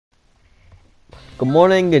good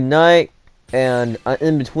morning, good night, and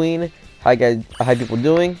in between. Hi guys, how people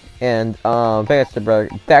doing? And back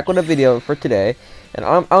with a video for today, and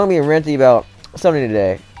I'm gonna be ranting about something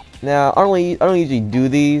today. Now I don't usually do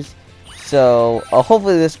these, so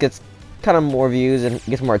hopefully this gets kind of more views and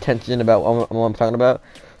gets more attention about what I'm talking about.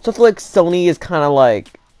 So I feel like Sony is kind of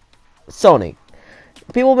like Sony.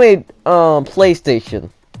 People made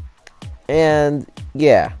PlayStation, and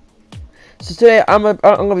yeah. So today I'm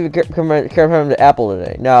gonna be comparing to Apple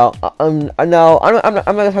today. Now I'm not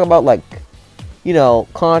gonna talk about like, you know,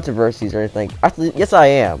 controversies or anything. Actually, yes I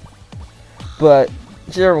am, but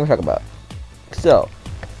here's what we're gonna talk about. So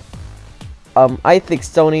I think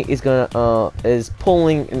Sony is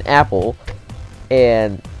pulling an Apple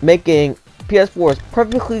and making PS4s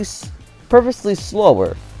purposely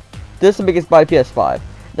slower. This is the biggest by PS5.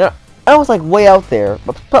 Now I was like way out there,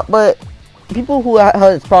 but people who have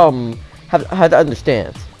this problem have to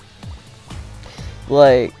understand.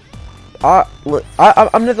 Like, I'm not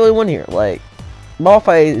the only one here. Like,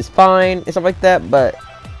 Wi-Fi is fine and stuff like that, but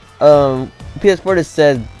PS4 just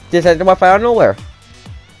said disconnect the Wi-Fi out of nowhere.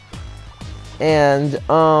 And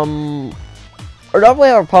or don't really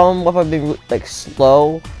have a problem with Wi-Fi being like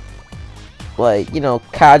slow, like, you know,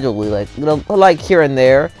 casually, like, you know, like here and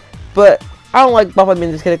there. But I don't like Wi-Fi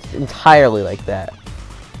being disconnected entirely like that.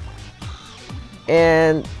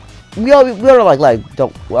 And we all don't like lag.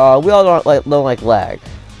 We all don't like lag,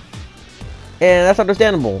 and that's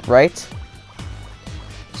understandable, right?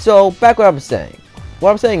 So back what I'm saying.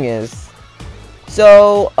 What I'm saying is,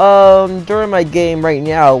 so during my game right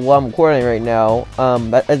now, while I'm recording right now,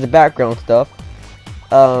 as the background stuff,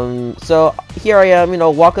 so here I am, you know,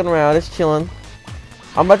 walking around, just chilling.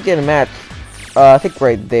 I'm about to get a match. I think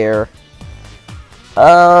right there.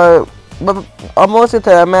 But I'm gonna get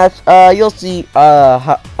to that match. You'll see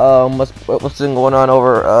what's been going on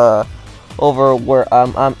over where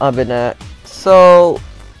I've been at. So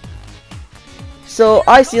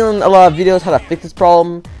I've seen a lot of videos how to fix this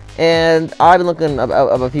problem, and I've been looking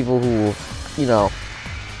about people who, you know,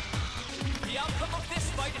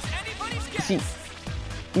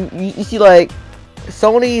 you see like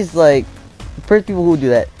Sony's like first people who do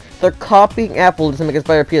that. They're copying Apple to make it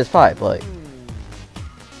better PS5, like.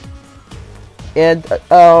 And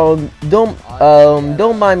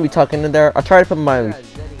don't mind me talking in there. I try to put my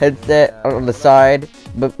headset on the side,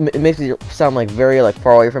 but it makes me sound like very like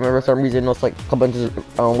far away from it for some reason. It's like a couple inches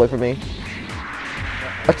away from me.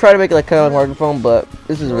 I try to make it like kind of like a microphone, but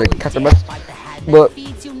this is really custom. But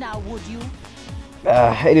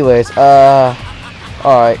anyways, all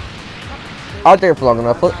right. I'll take it for long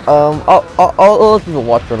enough. I'll let people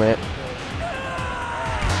watch for a minute.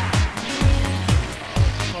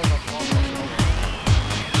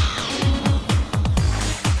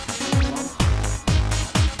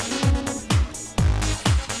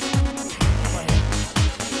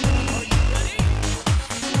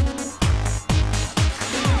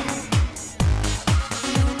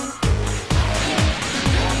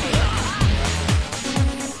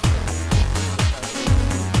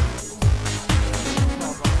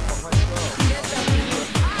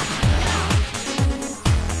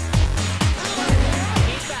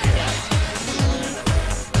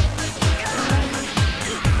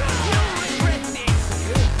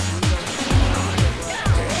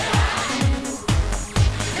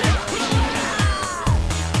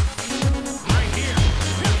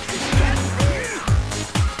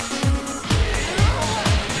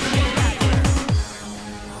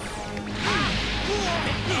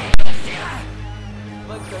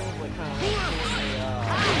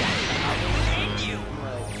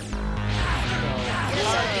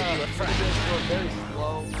 Very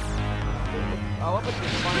slow. I want to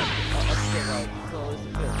find a shit like so this is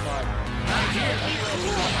good fun.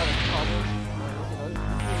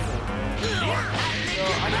 So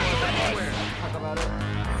I just want to talk about it.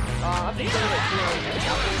 I think they're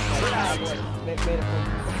like made it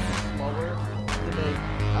slower to make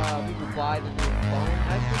people buy the new phone.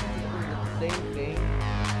 I think it's the same thing.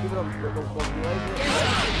 People don't realize it.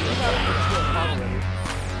 It's not a problem.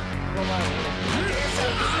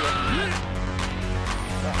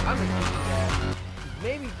 I'm just thinking that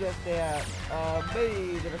maybe just that,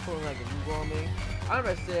 maybe they're putting like a Google on me. I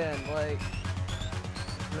understand, like,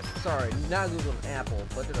 sorry, not Google and Apple,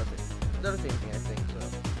 but they're the same thing, I think, so,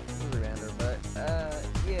 it's a random, but,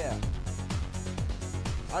 yeah.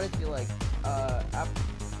 I just feel like,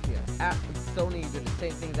 Sony doing the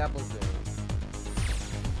same thing Apple's doing.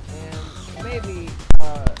 And maybe,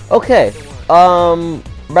 okay,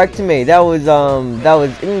 back to me. That was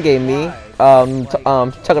in-game me.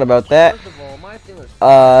 Talking about that.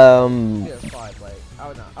 PS5, like,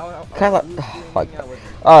 I kind of like,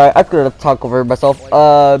 alright, I'm gonna talk over myself.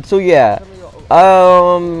 So yeah,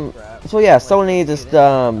 Sony just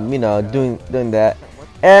you know, doing that,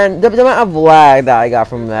 and the amount of lag that I got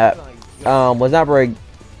from that was not very.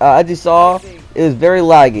 As you saw, it was very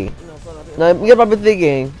laggy. Now you might be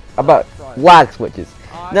thinking about lag switches.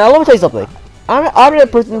 Now let me tell you something. I'm not a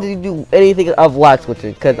person to do anything of lag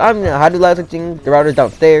switching, because I don't know how to do lag switching. The router's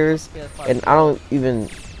downstairs, and I don't even.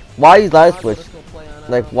 Why use lag switch?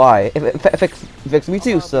 Like why? It affects me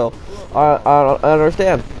too, so I don't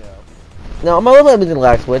understand. Now I'm a little bit using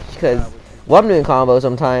lag switch because when I'm doing combos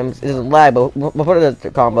sometimes it doesn't lag, but before the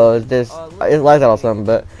combos it lags out or something.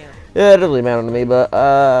 But yeah, it doesn't really matter to me. But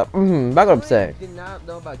back what I'm saying.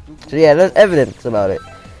 So yeah, there's evidence about it.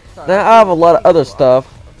 Now I have a lot of other stuff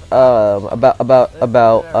about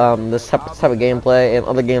this type of gameplay and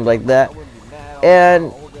other games like that.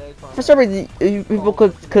 And for some reason, people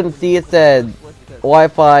couldn't see it said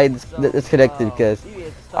Wi-Fi disconnected, because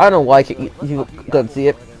I don't know why you couldn't see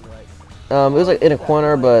it. It was like in a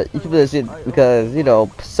corner, but you couldn't see it because, you know,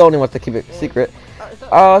 Sony wants to keep it secret.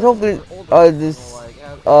 Hopefully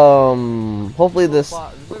this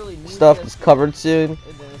stuff is covered soon,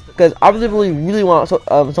 because I really want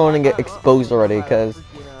Sony to get exposed already, because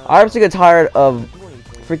I'm sick and tired of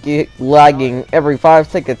freaking lagging every 5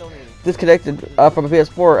 seconds, disconnected from a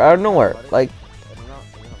PS4 out of nowhere. Like,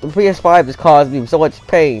 the PS5 has caused me so much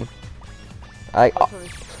pain. Yeah,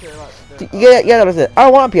 that's it. I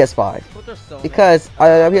don't want a PS5 because I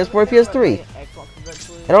have PS4 and PS3.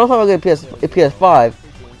 And I don't know if I'm gonna get a PS5.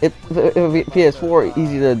 If PS4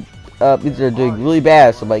 easier doing really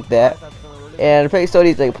bad, something like that. And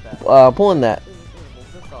Sony's like pulling that.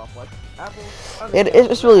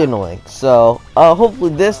 It's really annoying. So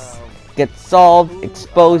hopefully this gets solved,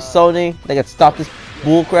 expose Sony. They can stop this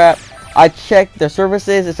bullcrap. I checked their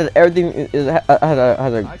services. It said everything has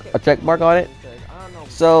a check mark on it.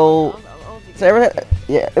 So everything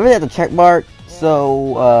has a check mark.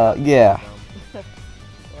 So yeah,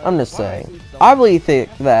 I'm just saying. I really think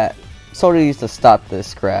that Sony needs to stop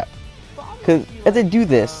this crap. Cause if they do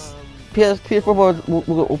this, PS4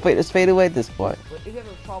 will fade away at this point.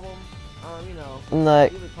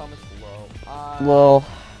 Like, well,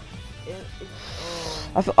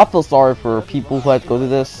 I feel sorry for people who have to go through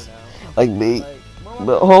this, like me.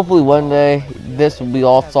 But hopefully one day this will be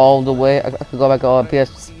all solved away. I can go back on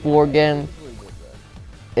PS4 again.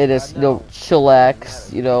 It is, you know,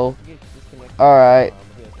 chillax, you know. Alright.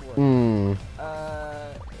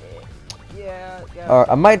 Alright,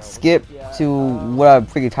 I might skip to what I'm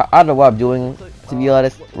freaking tired. I don't know what I'm doing, to be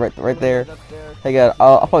honest. Right there. Hey God,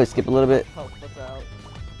 I'll probably skip a little bit.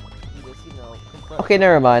 Okay,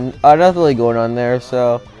 never mind. Nothing really going on there.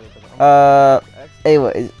 So,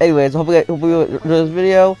 anyways, hopefully you enjoy this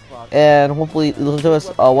video, and hopefully listen to us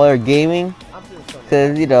while you're gaming,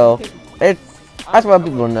 cause you know that's what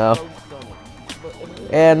people know.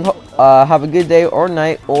 And have a good day or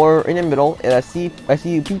night or in the middle, and I see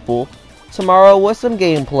you people tomorrow with some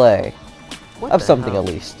gameplay of something at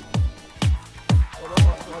least.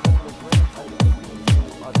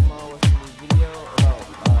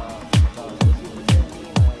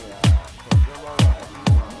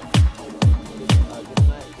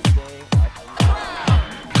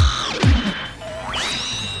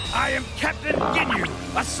 I am Captain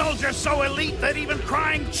Ginu, a soldier so elite that even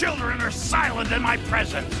crying children are silent in my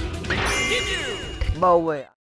presence. Ginu! Boy.